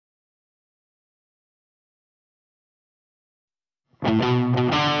Welcome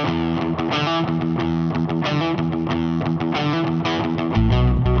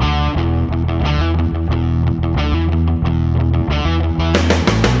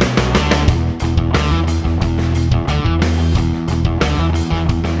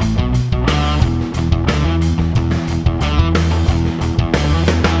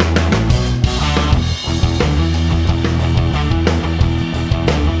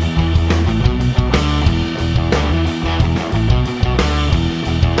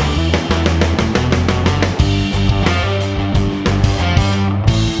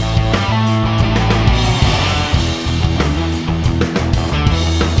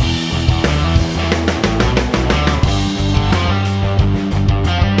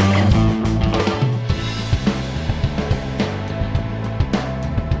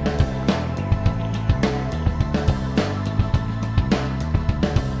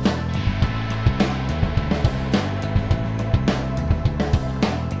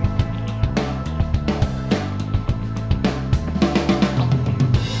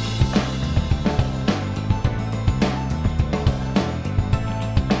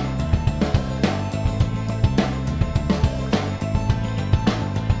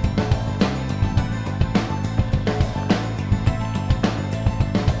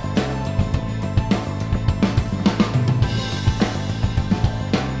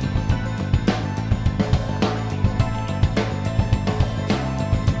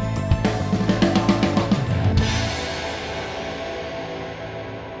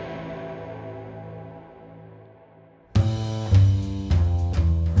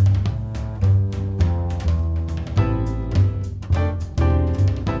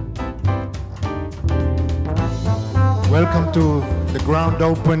to the grand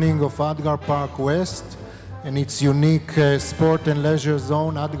opening of Adgar Park West and its unique sport and leisure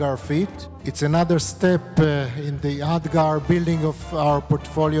zone, Adgar Fit. It's another step in the Adgar building of our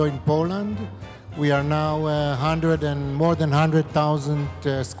portfolio in Poland. We are now more than 100,000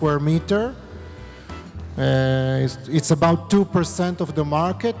 square meter. It's about 2% of the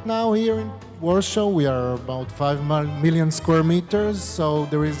market now here in Warsaw. We are about 5 million square meters, so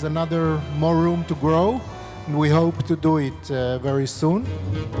there is more room to grow. And we hope to do it very soon.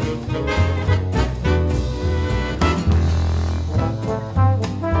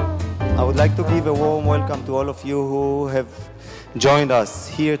 I would like to give a warm welcome to all of you who have joined us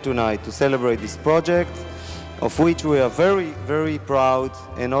here tonight to celebrate this project, of which we are very, very proud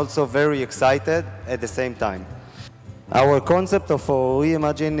and also very excited at the same time. Our concept of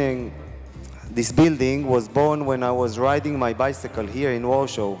reimagining this building was born when I was riding my bicycle here in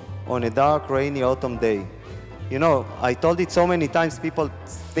Warsaw on a dark, rainy autumn day. You know, I told it so many times, people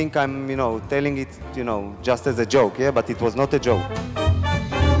think I'm, telling it, just as a joke, yeah, but it was not a joke.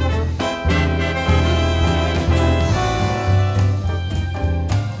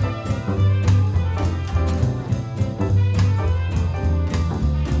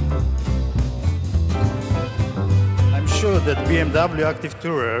 I'm sure that BMW Active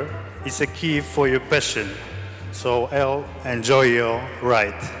Tourer is a key for your passion, so I'll enjoy your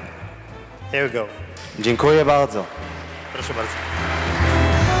ride. Here we go. Dziękuję bardzo. Proszę bardzo.